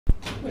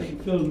Well, you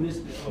film this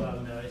bit. Well,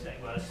 no, it's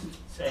like, well,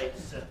 say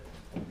it's, that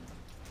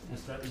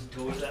was the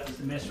toilet, that was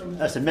the mess room.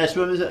 That's the mess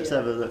room, is it? Yeah. Let's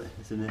have a look.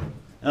 It's in there.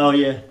 Oh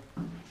yeah.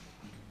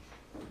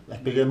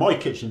 That's bigger than my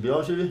kitchen, to be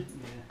honest with you.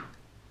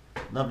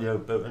 Yeah. Lovely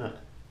old boat, isn't it?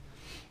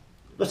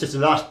 This is the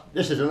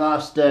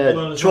last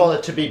Well,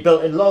 trawler to be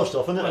built in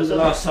Lowestoft, isn't it? Well, the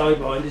last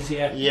Sidewinders,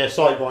 yeah. Yeah,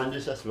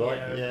 Sidewinders, that's right.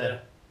 Yeah. Yeah.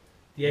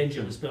 The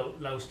engine was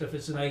built Lowestoft.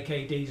 It's an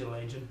AK diesel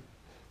engine.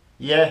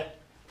 Yeah.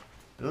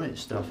 Brilliant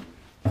stuff.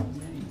 Yeah,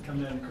 you can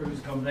come down to cruise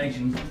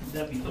accommodation.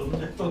 That'd be fun.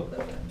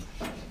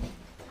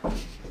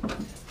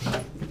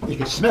 You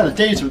can smell the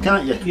diesel,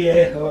 can't you?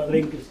 Yeah, I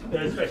think,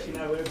 especially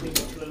now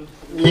everything's closed.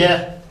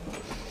 Yeah.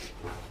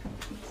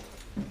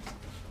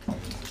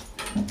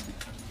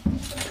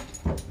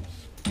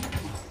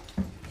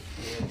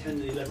 Yeah, 10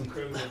 to 11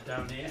 crew live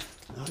down here.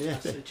 Oh yeah.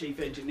 That's the chief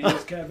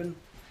engineer's cabin.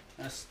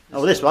 That's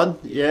Oh, this one.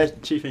 Yeah,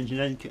 chief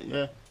engineer. Yeah.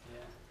 Yeah.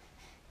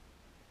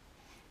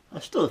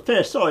 That's still a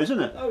fair size,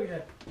 isn't it? Oh yeah.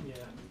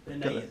 Yeah. Then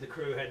the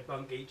crew head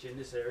bunk each in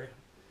this area.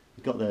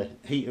 Got the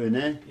heater in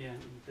there. Yeah.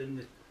 And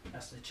then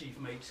that's the chief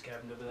mate's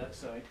cabin over that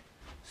side.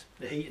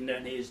 The heating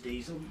down here is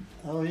diesel.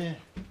 Oh yeah.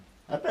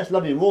 I bet it's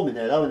lovely and warm in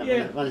there though, isn't it?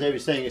 Yeah. When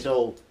everything is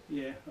all.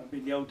 Yeah. I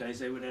mean, the old days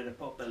they would have had a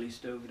potbelly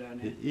stove down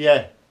here.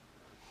 Yeah.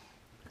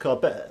 I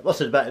bet,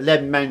 what's it, about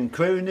 11-man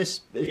crew in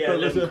this? Yeah,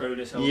 11 crew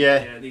this whole.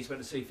 Yeah. Yeah. These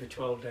went to sea for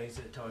 12 days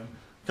at a time.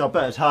 I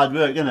bet it's hard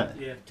work, isn't it?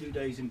 Yeah. 2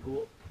 days in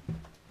port.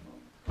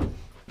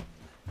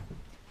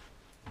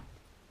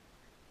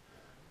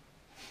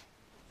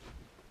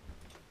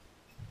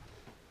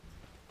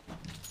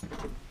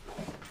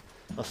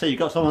 I see you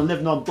got someone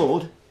living on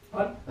board.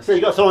 What? I see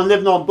you got someone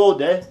living on board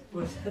there.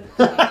 Was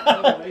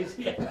that? Always,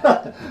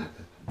 yeah.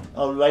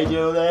 On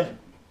radio there.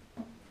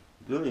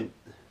 Brilliant.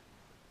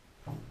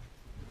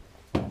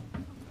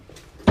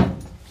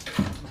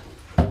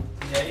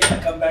 Yeah, you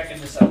can come back in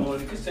the summer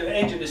because the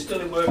engine is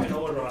still in working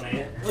order on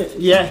here.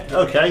 Yeah,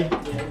 okay.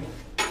 Yeah.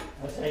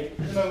 I say, at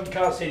the moment we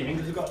can't see anything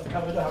because we've got it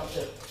covered up.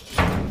 So.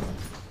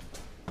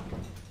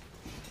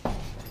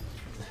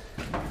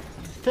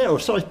 Fair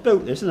size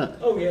boat, isn't it?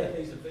 Oh yeah,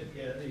 these are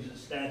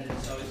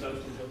standard size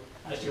loads.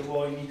 That's your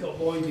wind. You've got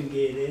winding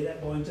gear there.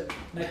 That winds up,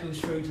 that goes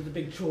through to the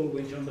big trawl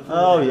winch on the floor.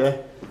 Oh yeah.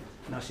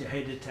 And that's your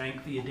headed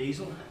tank for your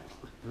diesel.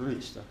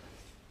 Brilliant stuff.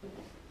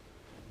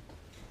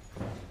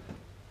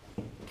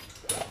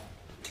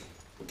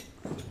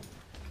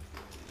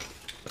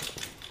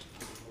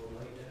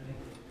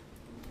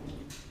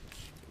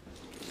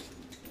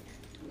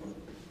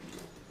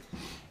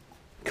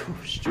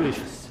 Gosh,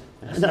 Jesus.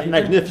 Isn't that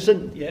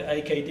magnificent? Yeah,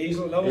 AK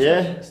diesel, Lowestoft.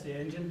 Yeah. That's the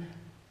engine.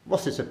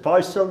 What's this, a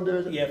 5-cylinder,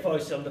 is it? Yeah,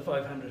 5-cylinder,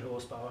 500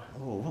 horsepower.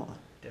 Oh, what?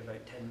 They're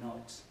about 10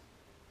 knots.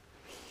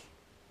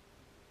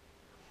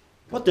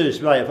 What do this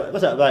weigh?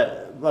 What's that, like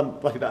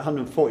about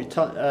 140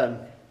 ton,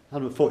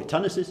 140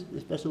 ton is this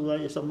vessel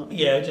weigh or something like that?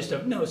 Yeah, just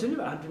no, it's only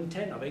about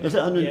 110, I think. Is it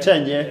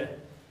 110, yeah? Yeah,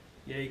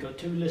 yeah, you've got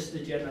 2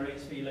 lister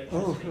generators for your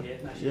electricity here,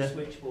 and that's your yeah.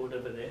 switchboard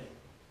over there.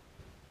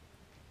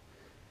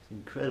 It's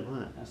incredible,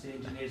 isn't it? That's the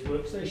engineer's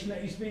workstation.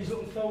 That used to be his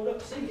little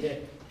fold-up seat here,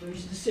 where he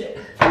used to sit.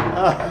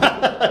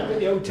 With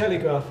the old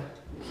telegraph.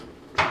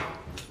 Oh,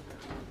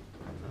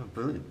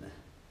 brilliant.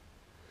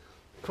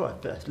 Quite a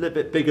bit. It's a little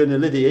bit bigger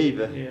than the Lydia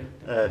Eva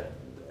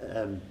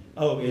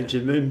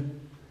engine room.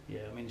 Yeah,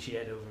 I mean, she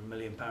had over £1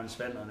 million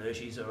spent on her.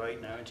 She's all right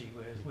now, and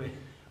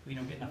we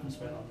don't get nothing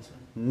spent on this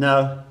one.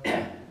 No.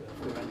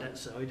 We're on that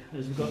side,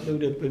 as we've got a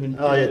load of women.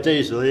 Oh yeah,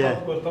 diesel,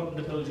 yeah. We're pumping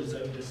the bilges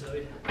over this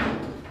side.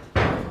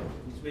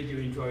 It's video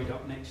in dry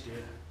dock next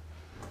year.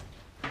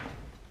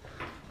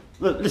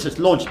 Look, this was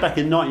launched back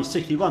in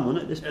 1961,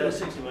 wasn't it? This boat?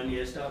 61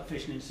 years, started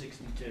fishing in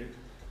 62.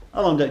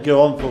 How long did it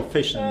go on for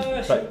fishing?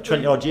 About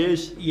 20 odd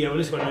years? Yeah, well,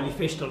 this one only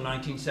fished till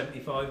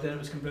 1975, then it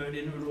was converted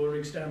into an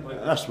oaring standby.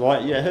 That's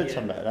right, yeah, I heard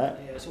something about that.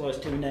 Yeah, that's why it's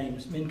 2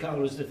 names.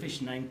 Mincalo is the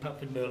fishing name,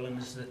 Putford Merlin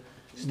is the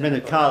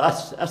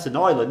Mincalo, that's an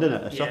island, isn't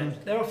it? Or yeah, something?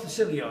 they're off the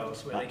Scilly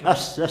Isles where they come.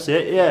 That's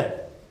it, yeah.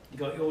 You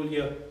got all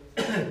your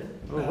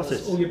What's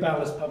this? all your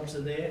ballast pumps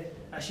are there.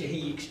 That's your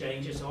heat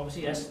exchanger. So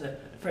obviously that's the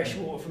fresh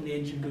water from the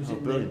engine goes in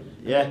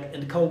brilliant. there. Yeah.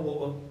 And the cold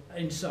water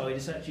inside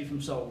is actually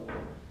from salt water.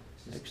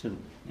 Excellent.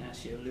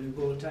 That's your lube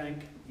oil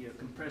tank, your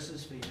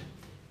compressors for your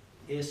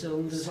air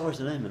cylinders. The size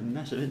of them are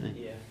massive, isn't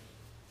they? Yeah.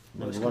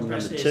 Number Well, one,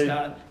 number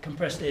two.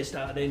 Compressed air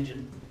started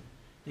engine.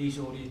 These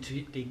are all your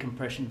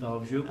decompression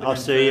valves. You open I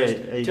them see, first,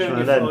 yeah, each turn one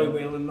your of them.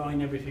 flywheel and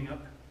line everything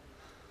up.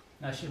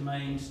 That's your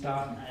main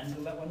starting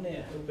handle, that one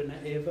there. Open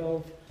that air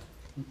valve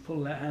and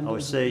pull that handle. I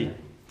see.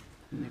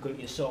 And you've got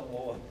your salt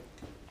water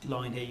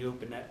line here. You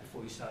open that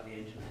before you start the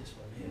engine. This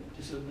one here.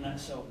 Just open that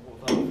salt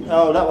water valve.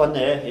 Oh, that one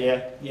there,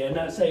 yeah. Yeah, and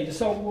that's the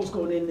salt water's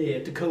going in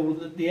there to cool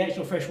the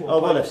actual freshwater. Oh,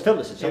 well, pipes. they've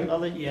filters or something, are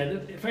they? Yeah,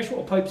 the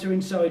freshwater pipes are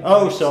inside.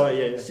 Oh, pipes.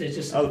 sorry, yeah. So it's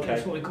just Okay.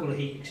 that's what we call a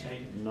heat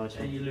exchanger. Nice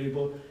And one. your lube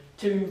oil.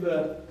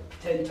 2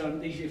 10-ton,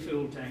 these are your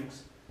fuel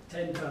tanks.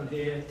 10-ton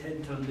here,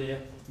 10-ton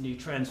there, and you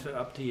transfer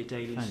up to your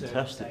daily service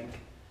Fantastic. tank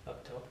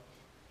up top.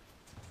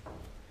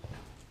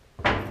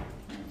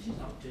 She's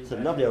not too It's a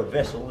bad. lovely old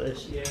vessel,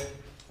 this. Yeah.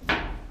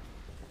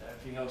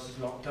 Everything else is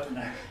locked up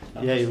now.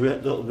 Yeah, your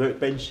little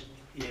workbench.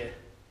 Yeah.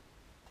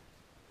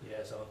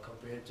 that's our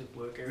comprehensive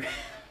work area.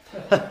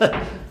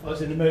 I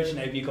was in the merchant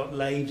navy. You got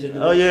lathes in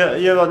the. Oh,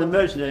 you're on the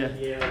merchant area.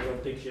 Yeah, we're on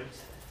big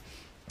ships.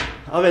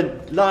 I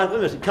went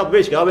a couple of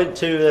weeks ago. I went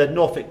to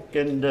Norfolk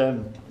and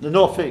the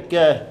Norfolk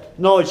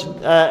Norwich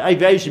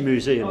Aviation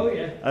Museum. Oh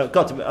yeah. I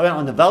went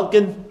on the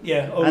Vulcan.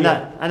 Yeah. Oh and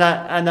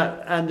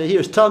yeah. and he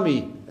was telling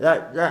me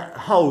that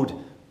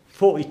hold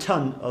 40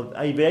 ton of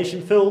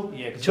aviation fuel.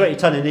 Yeah, 20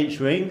 ton in each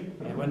ring.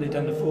 Yeah, when they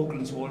done the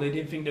Falklands War, they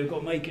didn't think they were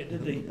going to make it,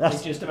 did they? That's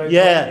they just about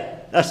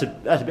that's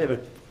a bit of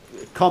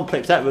a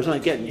complex. That was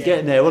like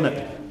getting there, wasn't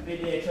it? Yeah,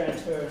 big air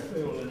transfer of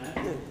fuel and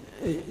that.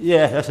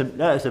 Yeah,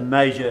 that's a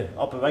major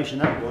operation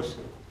that was.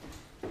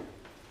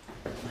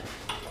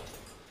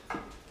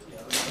 Yeah,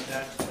 like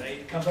that. They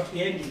cover up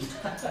the engine.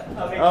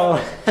 I mean,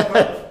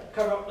 Oh.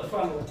 cover up the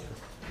funnel.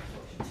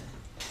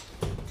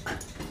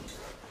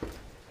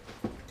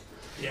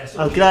 Yeah, so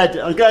I'm glad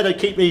I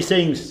keep these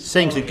things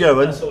are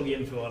going. That's all the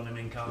info on them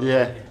in Mincalo.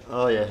 Yeah.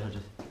 Oh yeah.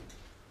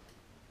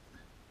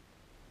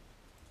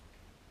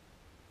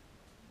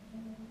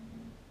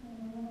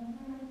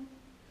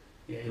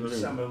 Yeah, in the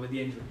summer with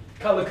the engine.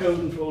 Colour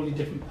coding for all the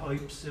different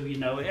pipes, so you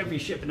know every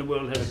ship in the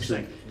world has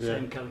the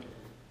same colour.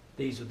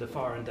 These were the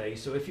foreign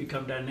days, so if you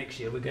come down next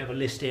year, we're going to have a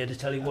list here to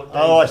tell you what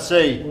days, Oh, I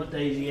see. what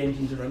days the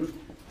engines are running.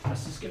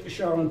 That's the skipper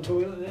shower and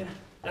toilet there.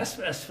 That's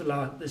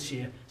for this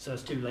year, so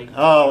it's too late.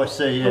 Oh, I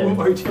see. Yeah. I won't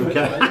worry too much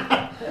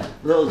about it.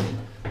 Little.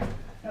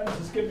 That's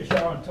the skipper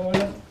shower and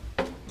toilet.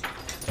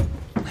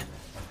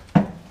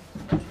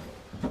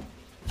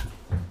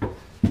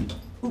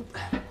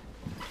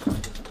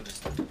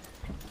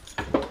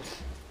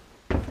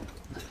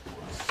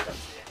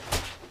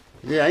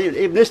 Yeah,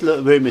 even this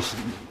little room is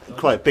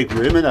quite a big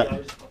room, isn't Yeah, I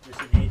it? just pop this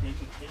in here, you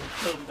can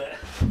film better.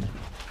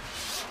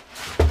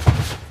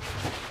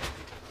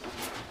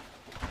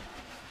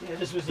 Yeah,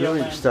 this was the old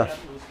Brilliant man's stuff.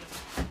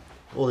 capital.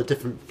 All the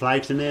different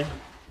flags in there,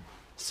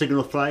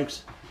 signal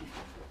flags.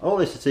 Oh,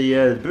 this is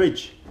the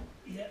bridge,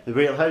 Yeah. the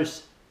real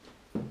house.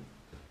 Oh,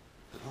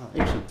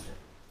 excellent.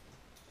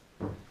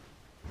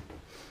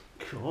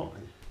 Cool.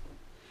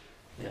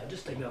 Yeah, I'll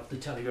just take it off the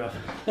telegraph.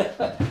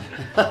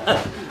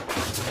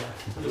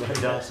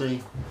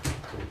 Darcy.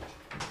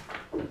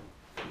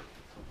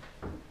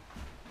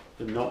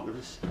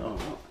 Binoculars. Oh,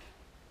 no.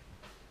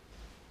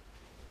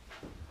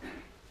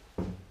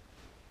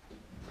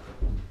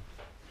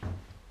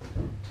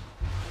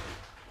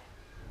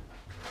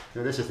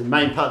 So this is the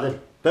main part of the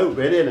boat,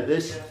 really, isn't it?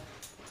 This.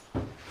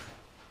 Yeah.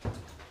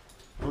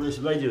 Oh, this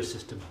radio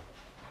system.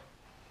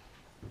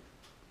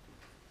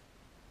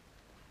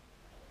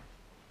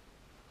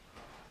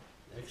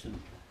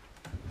 Excellent.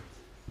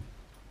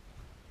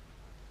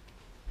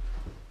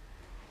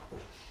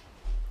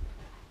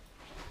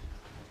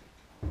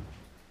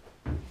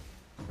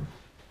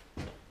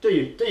 Do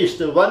you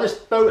still run this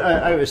boat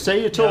out at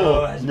sea at all?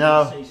 No, it hasn't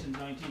No. been since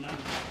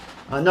 1990.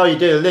 I know you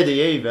do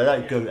Lydia Eva,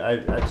 that good out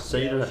at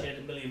sea, Yeah, doesn't she it?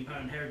 had £1 million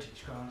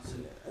heritage grant.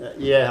 So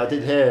Yeah, I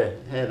did hear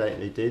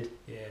lately, did.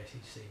 yeah,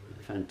 she's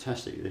seaworthy.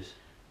 Fantastic this.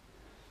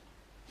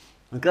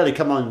 I'm glad he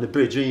come on the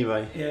bridge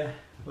anyway. Yeah,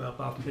 well,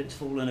 apart from bits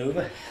falling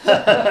over.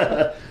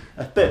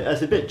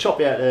 It's a bit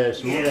choppy out there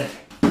this morning.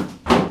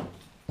 Yeah.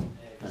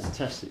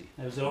 Fantastic.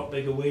 There was a lot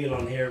bigger wheel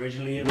on here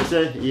originally. It Was was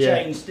it? Yeah.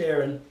 chain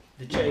steering.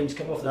 The chains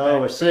come off the Oh,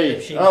 I back.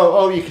 see. She-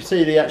 Oh, you can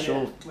see the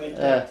actual. Yeah,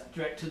 went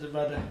direct to the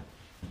rudder.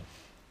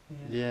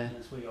 Yeah. And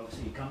that's where you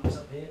obviously your compass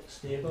up here,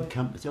 steer by.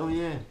 Compass. Oh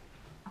yeah.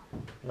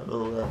 That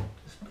little.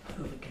 Just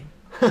move it,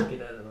 Ken.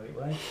 Get out of the right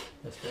way.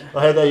 That's there.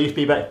 I heard there used to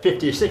be about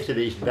 50 or 60 of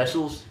these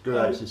vessels go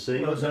out to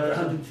sea. Well, it was over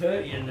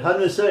 130 in the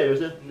 130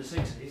 was it?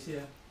 60s, yeah.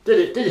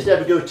 Did it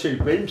ever go to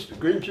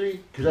Grimsby?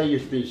 Because they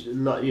used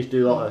to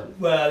do a lot of.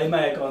 Well, they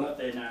may have gone up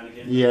there now and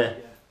again. Yeah.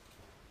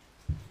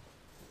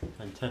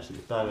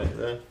 Fantastic bow out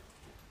there.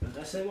 But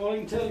that's all I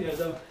can tell you,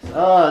 though. So,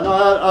 Oh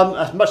no,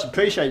 I'm much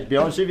appreciated to be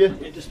honest with you.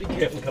 yeah, just be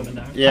careful coming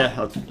down. Yeah,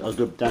 I'll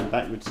go down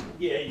backwards.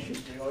 Yeah, you should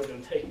do. I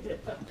don't take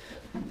it.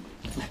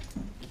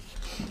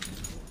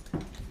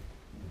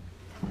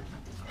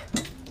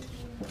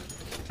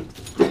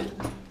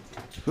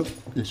 Oop,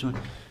 this one.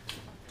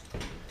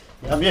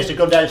 Yeah, I'm used to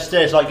going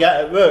downstairs like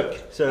that at work,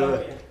 so.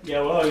 Oh, yeah.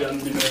 Yeah, well, I'm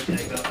in the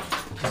birthday,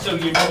 but so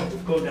you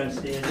go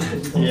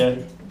downstairs. Yeah.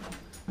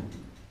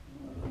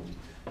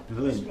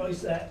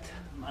 Splice that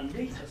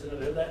Monday. That's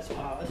another. That's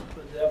hard,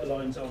 but the other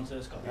line's on, so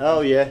it's got.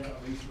 Oh, yeah. Got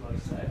to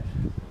re-splice that.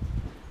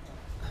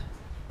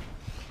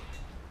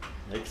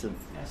 Excellent.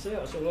 That's it.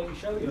 That's all I can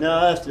show you.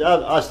 No,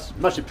 that's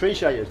much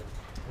appreciated.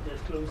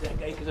 Just close that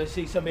gate because I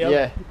see somebody else.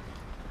 Yeah.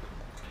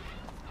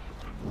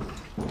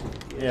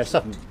 Yeah,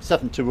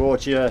 something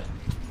towards you.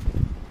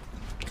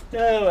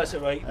 No, that's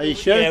all right. Are you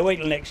sure? Yeah, wait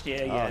till next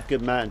year. Yeah. Oh,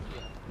 good man.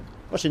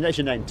 What's your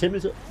name? Tim,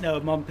 is it? No,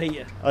 Mum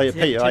Peter. Oh, you're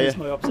Peter, are you?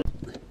 Tim's my opposite.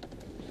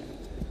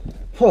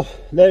 Oh,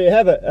 there you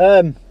have it.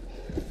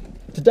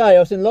 Today I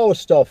was in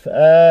Lowestoft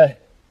to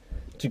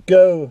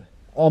go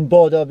on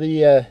board of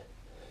the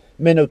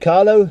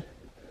Mincalo.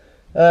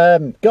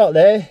 Got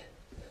there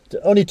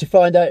only to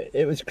find out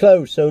it was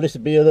closed, so this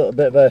would be a little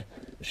bit of a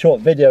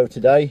short video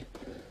today.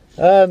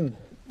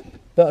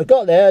 But I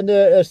got there and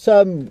there's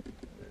some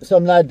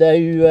lad there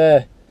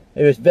who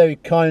he was very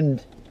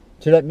kind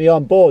to let me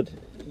on board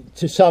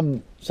to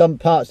some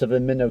parts of the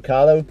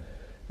Mincalo,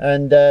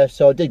 and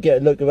so I did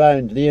get a look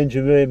around the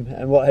engine room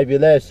and what have you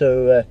there.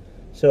 So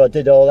I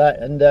did all that,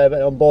 and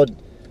went on board.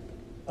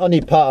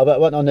 Only part of it, I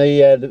went on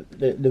the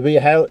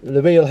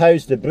real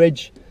house, the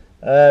bridge,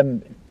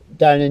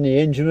 down in the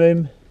engine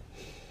room,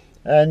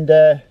 and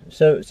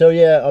so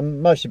yeah, I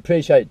much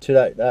appreciate to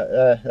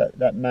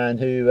that man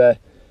who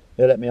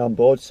let me on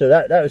board. So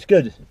that was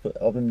good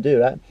of him to do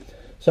that.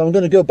 So I'm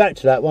going to go back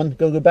to that one.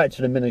 Go back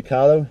to the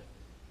Mincalo,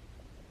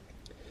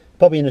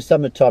 probably in the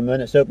summertime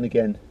when it's open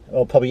again,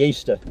 or probably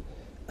Easter.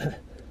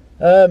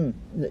 The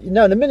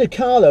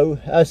Mincalo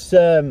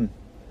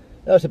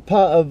that's a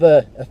part of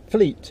a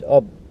fleet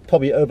of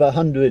probably over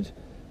 100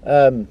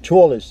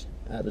 trawlers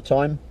at the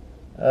time.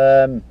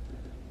 The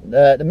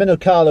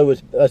Mincalo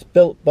was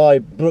built by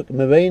Brook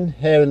Marine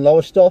here in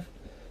Lowestoft.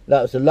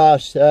 That was the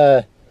last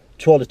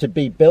trawler to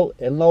be built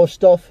in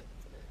Lowestoft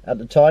at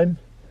the time.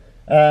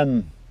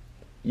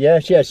 Yeah,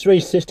 she had 3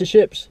 sister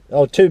ships,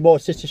 or 2 more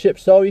sister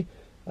ships, sorry.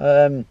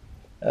 It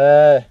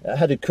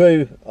had a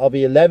crew of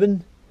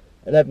 11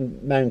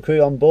 man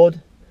crew on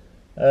board.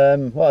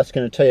 What else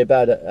can I tell you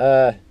about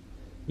it?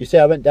 You see,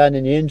 I went down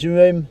in the engine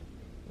room,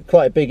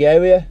 quite a big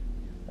area.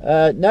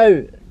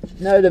 No,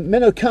 the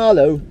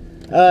Mincalo,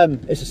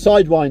 it's a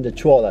Sidewinder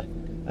trawler,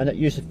 and it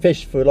used to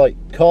fish for like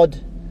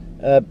cod,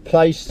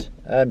 plaice,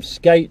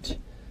 skate.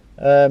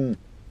 There's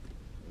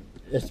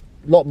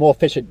a lot more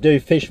fish that do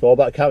fish for,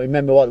 but I can't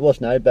remember what it was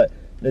now. But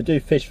they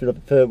do fish for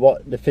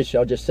what the fish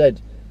I just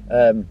said.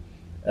 Yeah,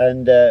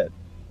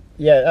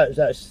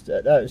 that's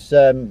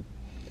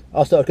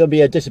I thought it was going to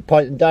be a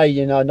disappointing day,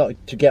 you know, not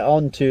to get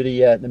on to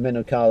the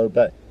Mincalo,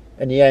 but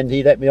in the end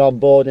he let me on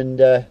board, and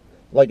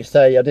like I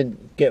say, I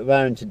didn't get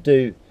around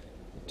to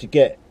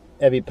get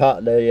every part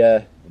of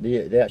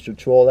the actual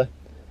trawler,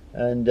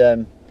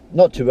 and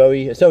not to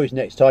worry, it's always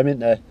next time, isn't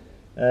there?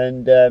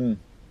 And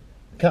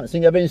can't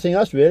think of anything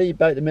else really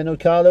about the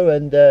Mincalo,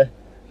 and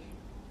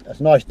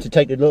it's nice to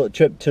take a little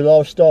trip to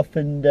Lowestoft,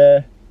 and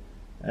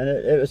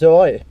it was all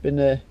right.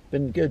 It's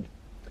been good.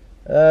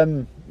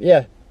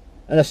 Yeah.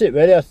 And that's it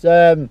really.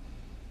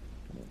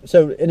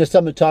 So in the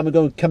summertime I'm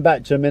going to come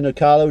back to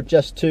Mincalo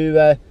just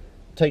to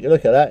take a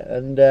look at that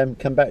and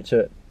come back to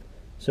it.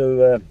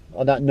 So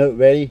on that note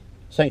really,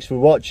 thanks for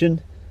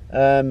watching.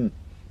 Don't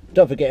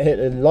forget to hit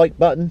the like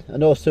button,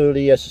 and also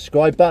the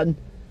subscribe button,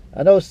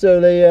 and also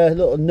the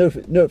little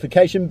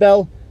notification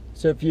bell.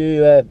 So if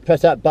you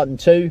press that button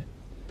too,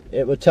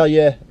 it will tell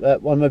you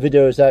one of my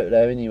videos out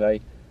there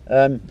anyway.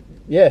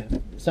 Yeah,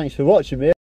 thanks for watching me.